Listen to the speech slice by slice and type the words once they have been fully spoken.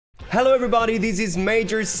Hello everybody, this is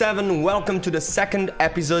Major 7. Welcome to the second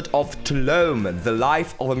episode of TLOAM, the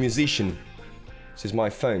life of a musician. This is my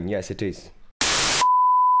phone, yes it is.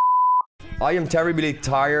 I am terribly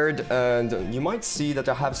tired and you might see that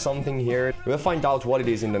I have something here. We'll find out what it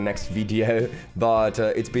is in the next video, but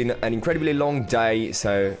it's been an incredibly long day,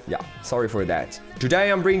 so yeah, sorry for that.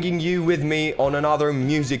 Today I'm bringing you with me on another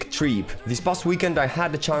music trip. This past weekend I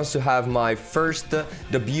had the chance to have my first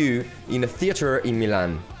debut in a theater in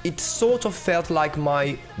Milan. It sort of felt like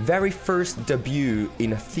my very first debut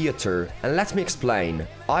in a theater, and let me explain.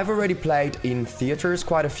 I've already played in theaters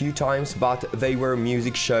quite a few times, but they were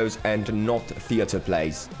music shows and not theater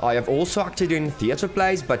plays. I have also acted in theater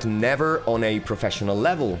plays, but never on a professional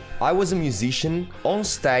level. I was a musician on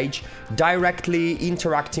stage, directly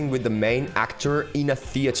interacting with the main actor in a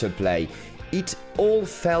theater play. It all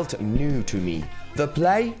felt new to me. The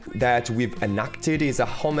play that we've enacted is a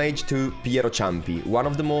homage to Piero Ciampi, one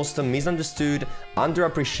of the most misunderstood,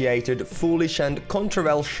 underappreciated, foolish and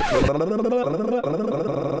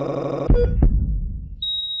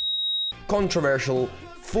controversial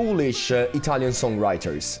foolish Italian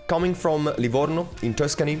songwriters. Coming from Livorno, in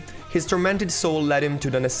Tuscany, his tormented soul led him to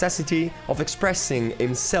the necessity of expressing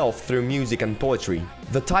himself through music and poetry.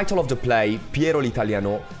 The title of the play, Piero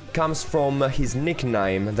l'Italiano, comes from his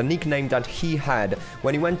nickname, the nickname that he had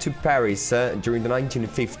when he went to Paris during the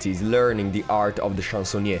 1950s, learning the art of the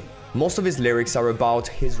chansonnier. Most of his lyrics are about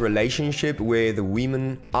his relationship with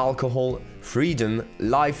women, alcohol, freedom,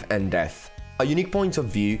 life and death. A unique point of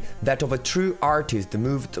view, that of a true artist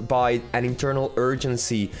moved by an internal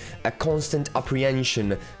urgency, a constant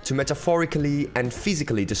apprehension to metaphorically and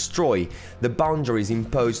physically destroy the boundaries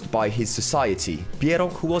imposed by his society. Piero,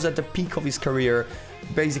 who was at the peak of his career,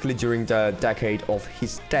 basically during the decade of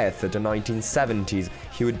his death, the 1970s,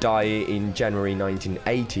 he would die in January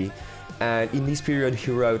 1980, and in this period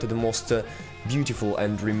he wrote the most beautiful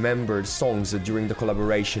and remembered songs during the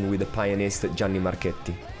collaboration with the pianist Gianni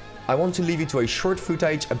Marchetti. I want to leave you to a short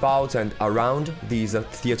footage about and around this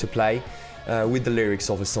theater play with the lyrics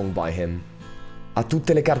of a song by him. Ha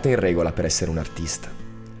tutte le carte in regola per essere un artista.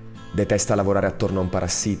 Detesta lavorare attorno a un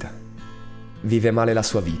parassita. Vive male la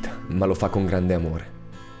sua vita, ma lo fa con grande amore.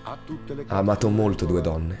 Ha amato molto due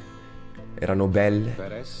donne. Erano belle,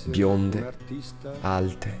 bionde,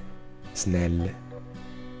 alte, snelle,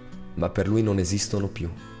 ma per lui non esistono più.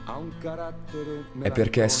 È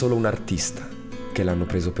perché è solo un artista che l'hanno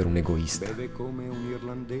preso per un egoista.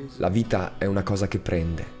 La vita è una cosa che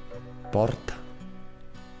prende, porta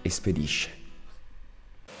e spedisce.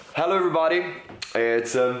 Hello everybody,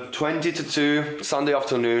 it's 20 to 2, Sunday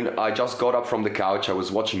afternoon. I just got up from the couch, I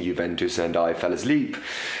was watching Juventus and I fell asleep.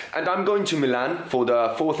 And I'm going to Milan for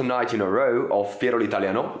the fourth night in a row of Piero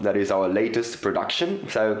l'Italiano, that is our latest production,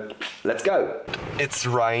 so let's go. It's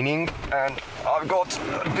raining and I've got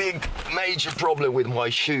a big major problem with my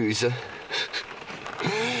shoes.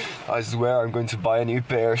 I swear I'm going to buy a new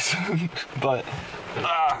pair soon, but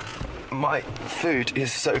my foot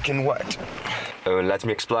is soaking wet. Let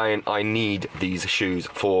me explain, I need these shoes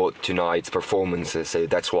for tonight's performances, so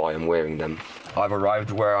that's why I'm wearing them. I've arrived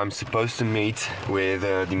where I'm supposed to meet with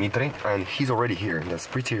Dimitri, and he's already here. That's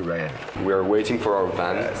pretty rare. We're waiting for our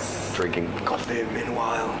van, drinking coffee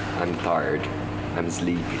meanwhile. I'm tired, I'm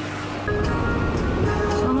sleepy.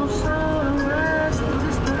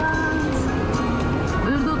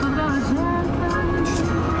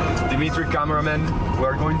 Dimitri, cameraman,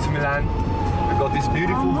 we're going to Milan. We've got this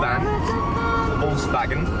beautiful van,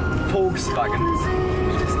 Volkswagen.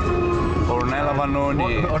 Ornella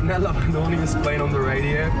Vanoni. Ornella Vanoni is playing on the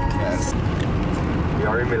radio. Yes. We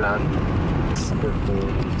are in Milan. Super cool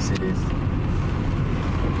cities.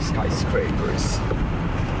 Skyscrapers.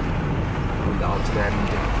 Without end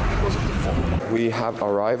because of the fog. We have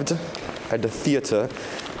arrived at the theater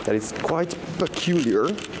that is quite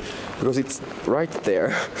peculiar because it's right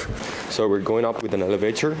there. So we're going up with an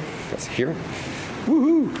elevator. That's here.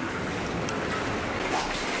 Woohoo!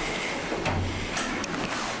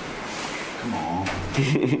 Come on.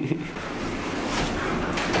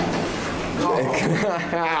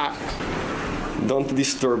 Don't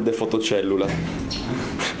disturb the photocellula.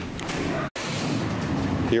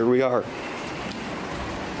 Here we are.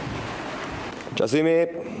 Ciao Simi.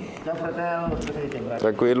 Ciao fratello,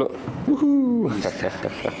 Tranquillo.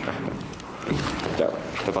 Ciao,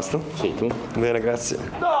 tutto a posto? Sì, tu? Bene, grazie.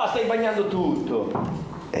 No, stai bagnando tutto.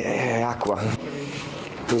 Acqua.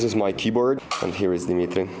 This is my keyboard, and here is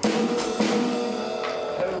Dimitri.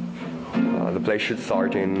 The play should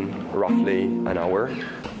start in roughly an hour.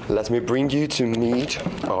 Let me bring you to meet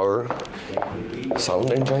our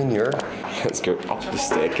sound engineer. Let's go up the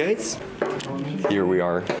staircase. Here we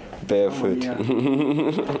are. barefoot.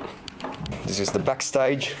 This is the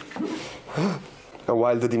backstage. A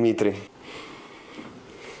wild Dimitri.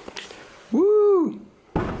 Woo!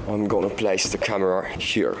 I'm gonna place the camera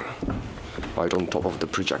here, right on top of the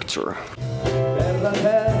projector. Per la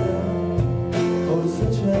terra, forse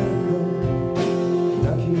c'è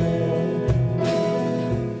una chimera.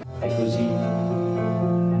 È così.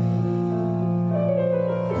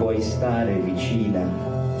 Puoi stare vicina.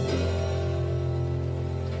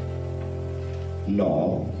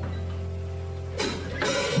 No.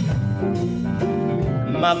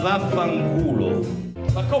 Ma vaffanculo.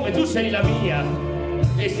 Ma come, tu sei la mia?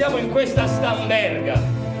 E stiamo in questa stamberga,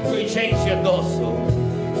 coi censi addosso.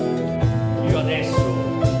 Io adesso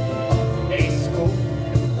esco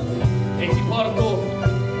e ti porto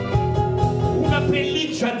una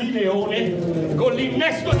pelliccia di leone con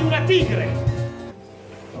l'innesto di una tigre.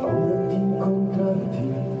 Paura di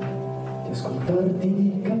incontrarti, di ascoltarti,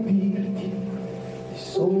 di capirti, di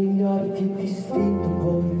somigliarti e distinto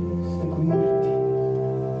poi seguirti.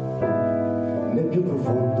 Nel più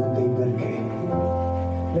profondo dei perché,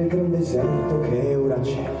 nel gran deserto che ora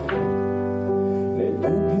c'è, nel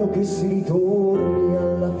dubbio che si ritorni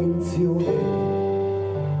alla finzione.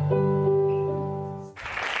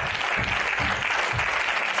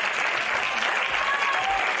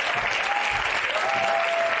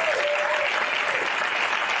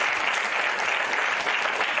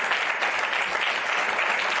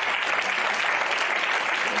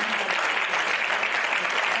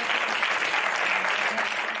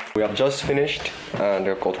 We have just finished and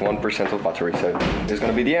I've got 1% of battery, so this is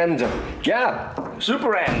gonna be the end. Yeah!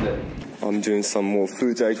 Super end. I'm doing some more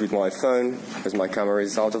footage with my phone because my camera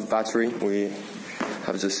is out of battery. We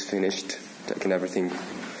have just finished taking everything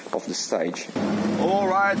off the stage.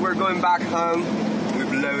 Alright, we're going back home.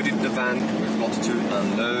 We've loaded the van. We've got to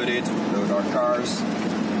unload it, load our cars.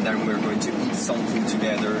 Then we're going to eat something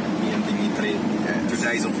together, me and Dimitri,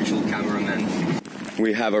 today's official cameraman.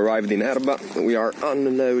 We have arrived in Arban. We are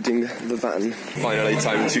unloading the van. Finally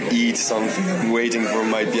time to eat something. I'm waiting for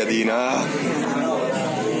my piadina.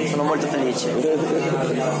 Sono molto felice.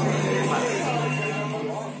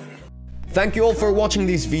 Thank you all for watching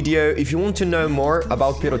this video. If you want to know more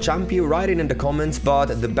about Piero Ciampi, write it in the comments,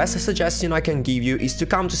 but the best suggestion I can give you is to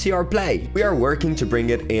come to see our play. We are working to bring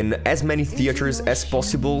it in as many theaters as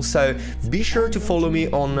possible, so be sure to follow me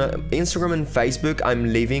on Instagram and Facebook.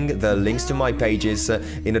 I'm leaving the links to my pages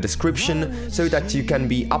in the description so that you can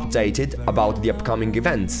be updated about the upcoming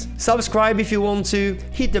events. Subscribe if you want to,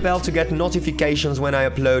 hit the bell to get notifications when I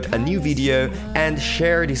upload a new video, and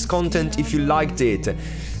share this content if you liked it.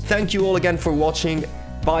 Thank you all again for watching.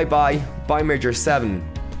 Bye bye, bye Major 7.